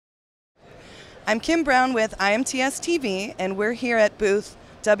I'm Kim Brown with IMTS TV, and we're here at booth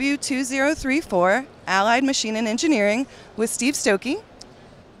W2034, Allied Machine and Engineering, with Steve Stokey.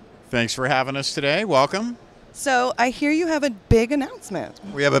 Thanks for having us today. Welcome. So I hear you have a big announcement.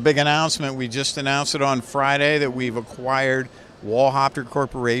 We have a big announcement. We just announced it on Friday that we've acquired Wallhopter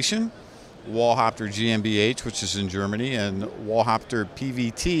Corporation, Wallhopter GmbH, which is in Germany, and Wallhopter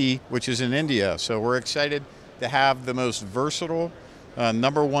PVT, which is in India. So we're excited to have the most versatile,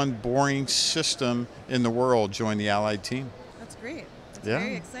 #1 boring system in the world join the Allied team. That's great. That's Yeah.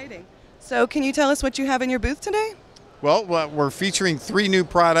 very exciting. So can you tell us what you have in your booth today? Well, we're featuring 3 new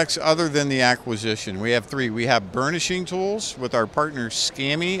products other than the acquisition. We have 3. We have burnishing tools with our partner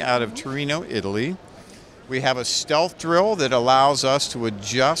Scami out of Torino, Italy. We have a stealth drill that allows us to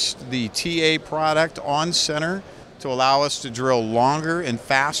adjust the TA product on center to allow us to drill longer and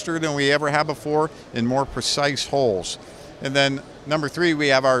faster than we ever have before in more precise holes. And then number 3, we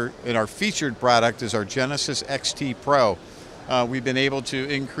have our featured product is our Genesis XT Pro. We've been able to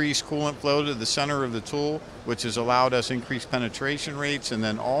increase coolant flow to the center of the tool, which has allowed us increased penetration rates and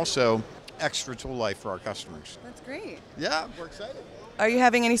then also extra tool life for our customers. That's great. Yeah, we're excited. Are you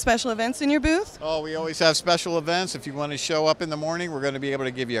having any special events in your booth? Oh, we always have special events. If you want to show up in the morning, we're going to be able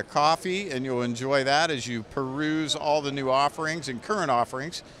to give you a coffee, and you'll enjoy that as you peruse all the new offerings and current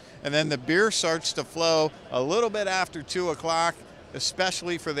offerings. And then the beer starts to flow a little bit after 2 o'clock,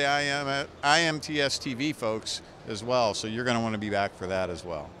 especially for the IMTS TV folks as well. So you're going to want to be back for that as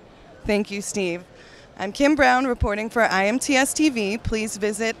well. Thank you, Steve. I'm Kim Brown reporting for IMTS TV. Please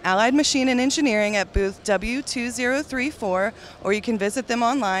visit Allied Machine and Engineering at booth W2034, or you can visit them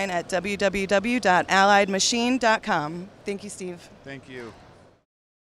online at www.alliedmachine.com. Thank you, Steve. Thank you.